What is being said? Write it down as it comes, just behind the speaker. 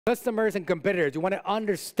Customers and competitors. You want to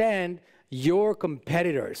understand your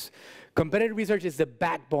competitors. Competitive research is the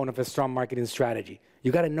backbone of a strong marketing strategy.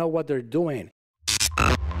 You got to know what they're doing.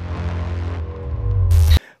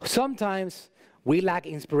 Sometimes we lack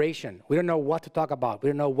inspiration. We don't know what to talk about. We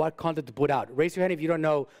don't know what content to put out. Raise your hand if you don't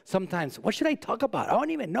know. Sometimes, what should I talk about? I don't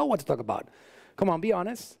even know what to talk about. Come on, be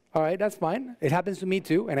honest. All right, that's fine. It happens to me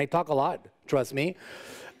too, and I talk a lot, trust me.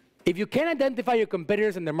 If you can't identify your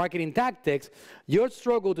competitors and their marketing tactics, you'll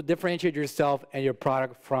struggle to differentiate yourself and your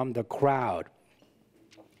product from the crowd.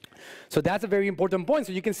 So that's a very important point.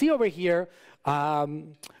 So you can see over here,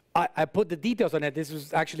 I put the details on it. This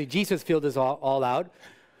was actually, Jesus filled this all out.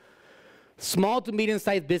 Small to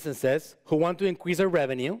medium-sized businesses who want to increase their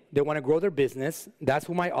revenue, they want to grow their business. That's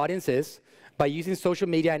who my audience is, by using social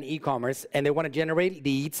media and e-commerce, and they want to generate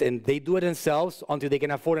leads, and they do it themselves until they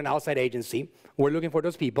can afford an outside agency. We're looking for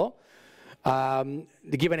those people. To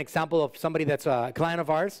give an example of somebody that's a client of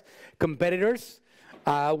ours, competitors,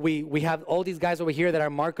 we have all these guys over here that are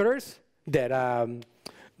marketers that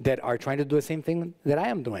are trying to do the same thing that I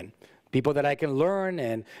am doing. People that I can learn,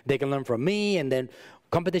 and they can learn from me, and then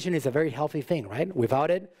competition is a very healthy thing, right?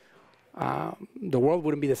 Without it, the world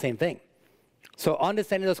wouldn't be the same thing. So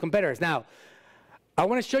understanding those competitors. Now, I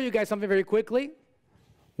want to show you guys something very quickly.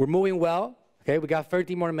 We're moving well. Okay, we got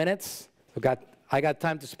 30 more minutes. I got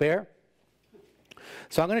time to spare.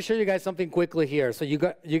 So I'm going to show you guys something quickly here, so you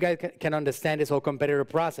guys can understand this whole competitor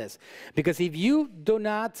process. Because if you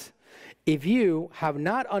have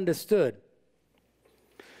not understood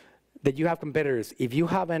that you have competitors, if you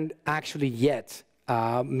haven't actually yet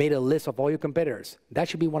made a list of all your competitors, that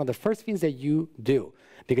should be one of the first things that you do,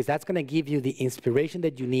 because that's going to give you the inspiration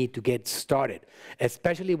that you need to get started,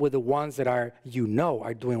 especially with the ones that are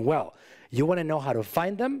doing well. You want to know how to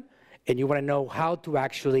find them, and you want to know how to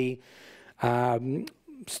actually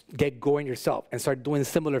get going yourself and start doing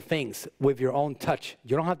similar things with your own touch.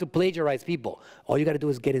 You don't have to plagiarize people. All you got to do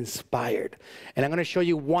is get inspired. And I'm going to show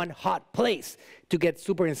you one hot place to get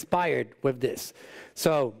super inspired with this.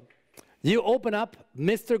 So you open up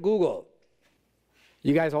Mr. Google.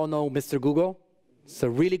 You guys all know Mr. Google. He's a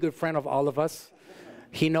really good friend of all of us.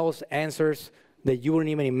 He knows answers that you wouldn't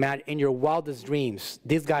even imagine in your wildest dreams.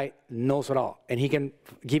 This guy knows it all, and he can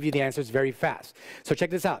give you the answers very fast. So check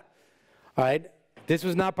this out. All right, this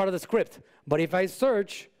was not part of the script, but if I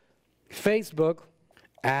search Facebook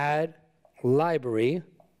ad library,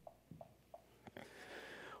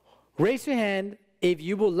 raise your hand if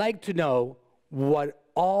you would like to know what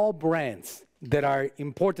all brands that are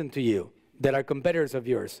important to you, that are competitors of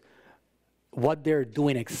yours, what they're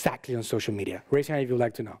doing exactly on social media. Raise your hand if you'd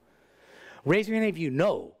like to know. Raise your hand if you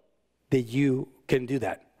know that you can do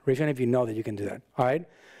that. Raise your hand if you know that you can do that, all right?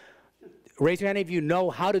 Raise your hand if you know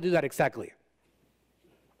how to do that exactly.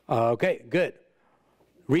 Okay, good.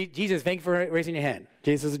 Jesus, thank you for raising your hand.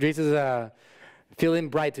 Jesus feeling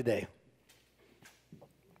bright today.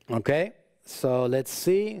 Okay, so let's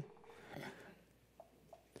see.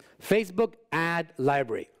 Facebook ad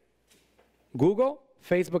library. Google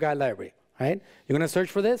Facebook ad library, right? You're going to search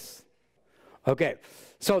for this? Okay,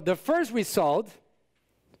 so the first result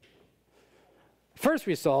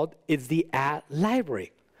is the ad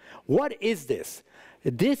library. What is this?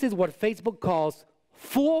 This is what Facebook calls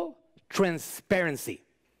full transparency.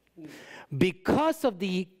 Because of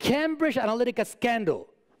the Cambridge Analytica scandal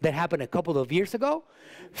that happened a couple of years ago,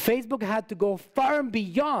 Facebook had to go far and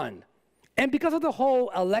beyond. And because of the whole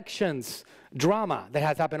elections drama that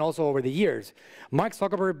has happened also over the years, Mark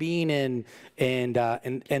Zuckerberg being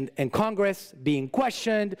in Congress, being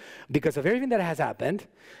questioned, because of everything that has happened,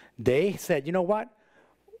 they said, you know what?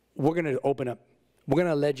 We're going to open up. We're going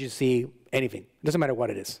to let you see anything. Doesn't matter what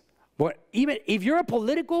it is. Even if you're a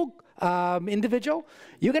political individual,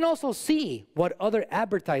 you can also see what other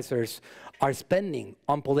advertisers are spending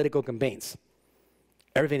on political campaigns.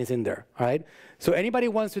 Everything is in there, all right? So anybody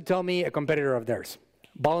wants to tell me a competitor of theirs?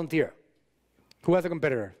 Volunteer. Who has a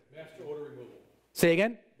competitor? Master odor removal. Say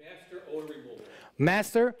again? Master odor removal.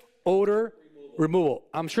 Master odor removal.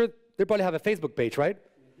 I'm sure they probably have a Facebook page, right?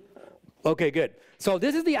 Mm-hmm. Okay, good. So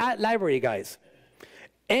this is the ad library, guys.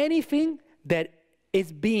 Anything that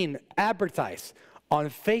is being advertised on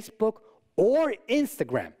Facebook or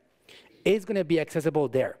Instagram is going to be accessible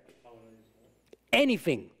there.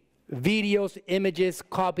 Anything. Videos, images,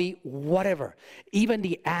 copy, whatever. Even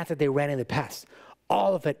the ads that they ran in the past.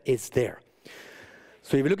 All of it is there.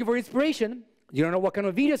 So if you're looking for inspiration, you don't know what kind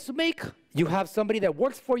of videos to make, you have somebody that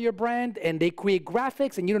works for your brand and they create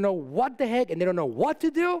graphics and you don't know what the heck and they don't know what to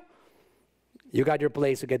do, you got your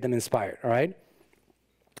place to get them inspired, all right?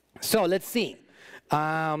 So let's see.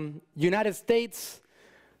 United States,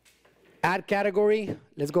 Ad category,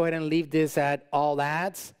 let's go ahead and leave this at all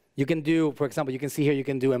ads. You can do, for example, you can see here, you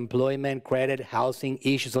can do employment, credit, housing,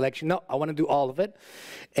 issue selection. No, I want to do all of it.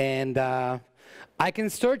 And I can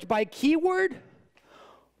search by keyword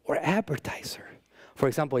or advertiser. For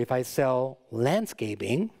example, if I sell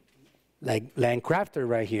landscaping, like Landcrafter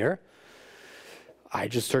right here, I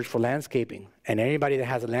just search for landscaping. And anybody that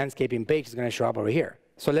has a landscaping page is going to show up over here.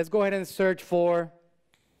 So let's go ahead and search for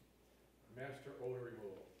Master odor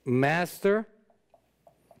removal. Master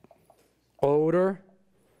odor.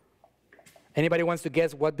 Anybody wants to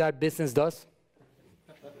guess what that business does?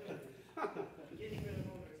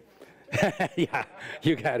 Yeah,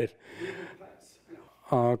 you got it.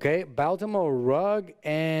 Okay, Baltimore rug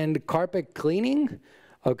and carpet cleaning.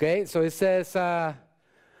 Okay, so it says, all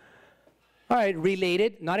right,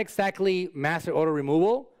 related, not exactly master odor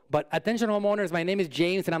removal, but attention homeowners, my name is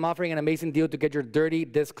James and I'm offering an amazing deal to get your dirty,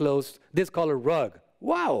 this color rug.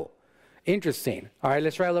 Wow, interesting. All right,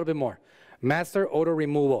 let's try a little bit more. Master odor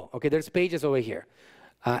removal. Okay, there's pages over here.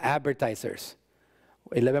 Advertisers.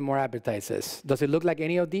 11 more advertisers. Does it look like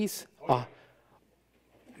any of these?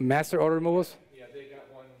 Master odor removals? Yeah, they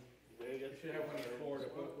got one. They should have one for the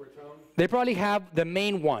Boca Raton. They probably have the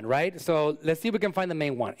main one, right? So let's see if we can find the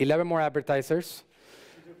main one. 11 more advertisers.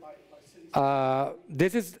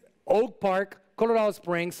 This is Oak Park, Colorado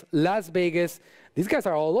Springs, Las Vegas. These guys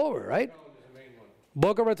are all over, right?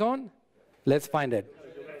 Boca Raton? Let's find it.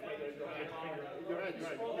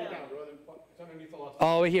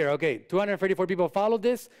 Oh, over here, okay. 234 people followed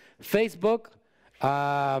this. Facebook,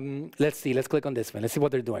 let's see, let's click on this one. Let's see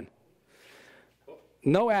what they're doing.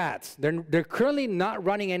 No ads. They're currently not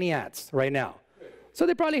running any ads right now. So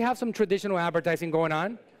they probably have some traditional advertising going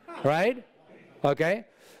on, right? Okay.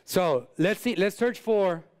 So let's see, let's search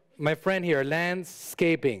for my friend here,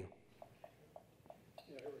 landscaping.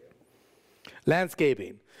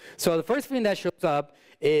 Landscaping. So the first thing that shows up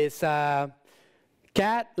is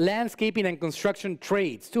cat landscaping and construction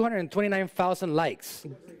trades, 229,000 likes.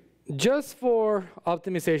 Just for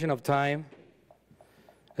optimization of time,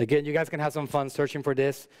 again, you guys can have some fun searching for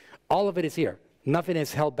this. All of it is here. Nothing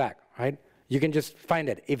is held back, right? You can just find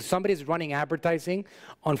it. If somebody's running advertising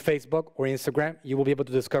on Facebook or Instagram, you will be able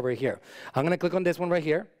to discover it here. I'm going to click on this one right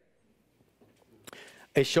here.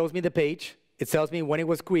 It shows me the page. It tells me when it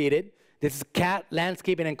was created. This is cat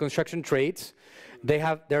landscaping and construction trades.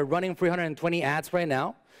 They're running 320 ads right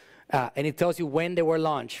now, and it tells you when they were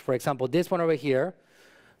launched. For example, this one over here.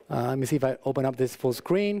 Let me see if I open up this full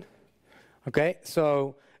screen. Okay,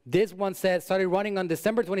 so this one said started running on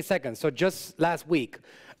December 22nd, so just last week.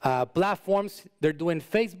 Platforms, they're doing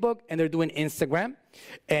Facebook and they're doing Instagram,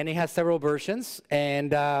 and it has several versions.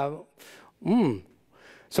 And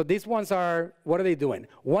so these ones are, what are they doing?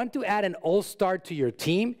 Want to add an all-star to your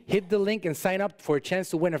team? Hit the link and sign up for a chance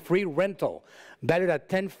to win a free rental valued at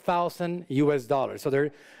 $10,000 US. So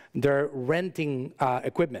they're renting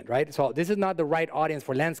equipment, right? So this is not the right audience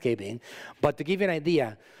for landscaping, but to give you an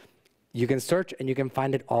idea, you can search and you can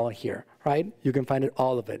find it all here, right? You can find it,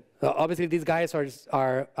 all of it. Obviously, these guys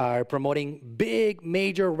are promoting big,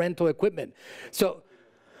 major rental equipment. So,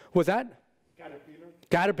 what's that?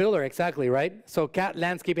 Caterpillar, exactly, right? So cat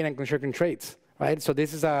landscaping and construction trades, right? So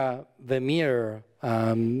this is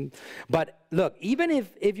𝗟𝗢𝗟𝗡. But look, even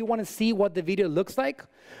if you want to see what the video looks like,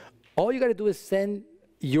 all you got to do is send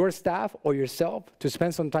your staff or yourself to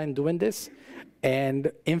spend some time doing this,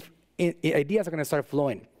 and ideas are going to start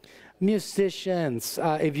flowing. Musicians,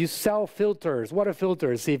 if you sell filters, water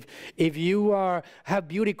filters, if you have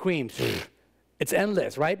beauty creams, it's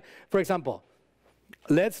endless, right? For example,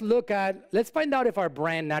 let's find out if our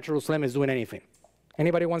brand Natural Slim is doing anything.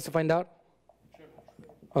 Anybody wants to find out?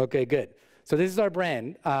 Okay, good. So this is our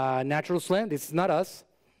brand, Natural Slim. This is not us.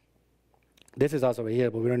 This is us over here,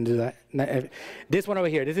 but we don't do that. This one over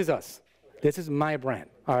here, this is us. This is my brand,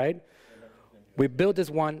 all right? We built this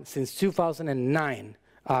one since 2009.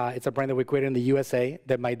 It's a brand that we created in the USA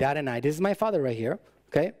that my dad and this is my father right here,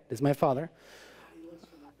 okay? This is my father.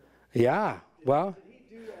 Yeah, well.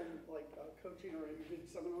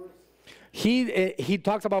 He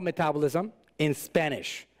talks about metabolism in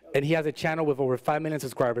Spanish, and he has a channel with over 5 million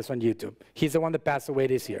subscribers on YouTube. He's the one that passed away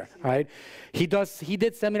this year, right? He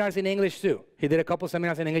did seminars in English too. He did a couple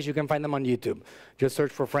seminars in English. You can find them on YouTube. Just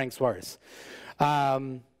search for Frank Suarez.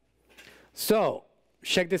 So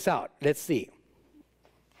check this out. Let's see.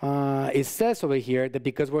 It says over here that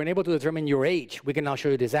because we're unable to determine your age, we can now show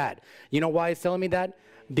you this ad. You know why it's telling me that?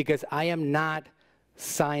 Because I am not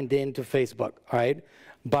signed in to Facebook, all right?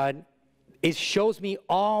 But it shows me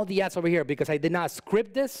all the ads over here because I did not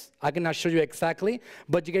script this. I cannot show you exactly,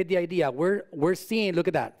 but you get the idea. We're seeing, look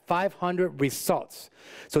at that, 500 results.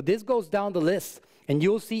 So this goes down the list, and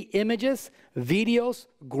you'll see images, videos,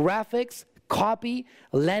 graphics, copy,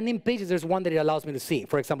 landing pages. There's one that it allows me to see.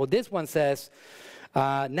 For example, this one says,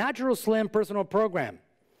 Natural Slim Personal Program.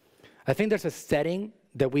 I think there's a setting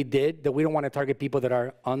that we did that we don't want to target people that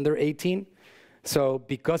are under 18. So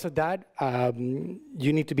because of that,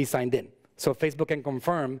 you need to be signed in. So Facebook can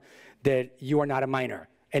confirm that you are not a minor,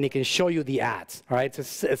 and it can show you the ads, all right?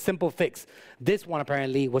 It's a simple fix. This one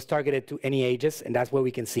apparently was targeted to any ages, and that's where we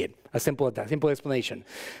can see it. A simple explanation.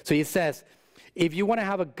 So it says, if you want to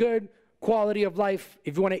have a good quality of life,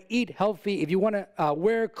 if you want to eat healthy, if you want to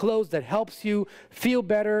wear clothes that helps you feel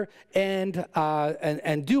better and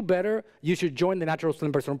do better, you should join the Natural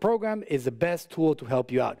Slim Personal Program. It's the best tool to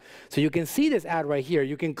help you out. So you can see this ad right here.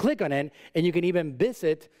 You can click on it, and you can even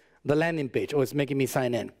visit the landing page. Oh, it's making me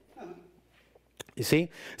sign in. You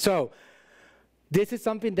see? So this is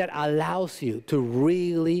something that allows you to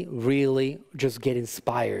really, really just get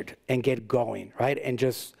inspired and get going, right? And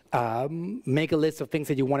just make a list of things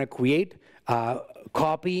that you want to create,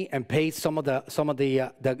 copy and paste some of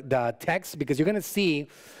the text, because you're going to see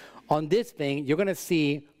on this thing, you're going to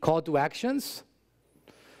see call to actions.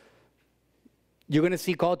 You're going to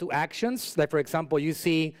see call to actions. Like, for example, you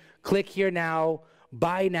see click here now,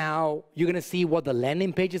 buy now. You're going to see what the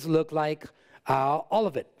landing pages look like, all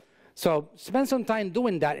of it. So spend some time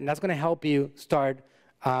doing that, and that's going to help you start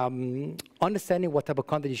understanding what type of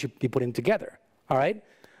content you should be putting together, all right?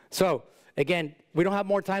 So again, we don't have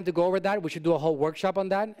more time to go over that. We should do a whole workshop on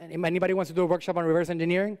that. Anybody wants to do a workshop on reverse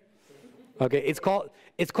engineering? Okay, it's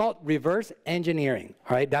called reverse engineering,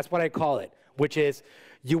 all right? That's what I call it, which is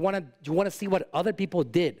you want to see what other people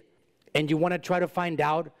did, and you want to try to find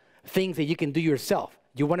out things that you can do yourself.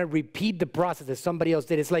 You want to repeat the process that somebody else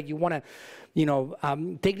did. It's like you want to,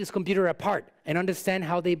 take this computer apart and understand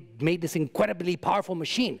how they made this incredibly powerful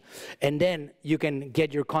machine. And then you can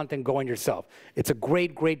get your content going yourself. It's a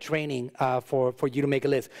great, great training for you to make a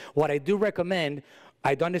list. What I do recommend,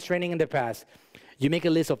 I've done this training in the past, you make a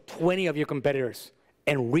list of 20 of your competitors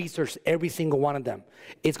and research every single one of them.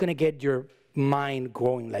 It's going to get your mind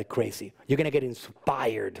growing like crazy. You're going to get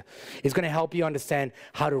inspired. It's going to help you understand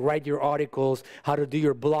how to write your articles, how to do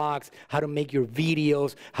your blogs, how to make your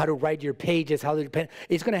videos, how to write your pages,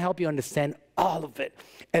 it's going to help you understand all of it,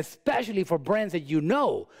 especially for brands that you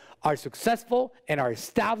know are successful and are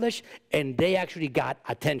established, and they actually got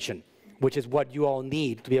attention, which is what you all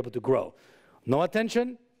need to be able to grow. No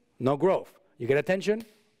attention, no growth. You get attention,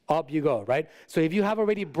 up you go, right? So if you have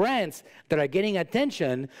already brands that are getting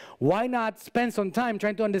attention, why not spend some time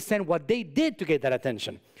trying to understand what they did to get that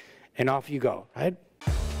attention? And off you go, right?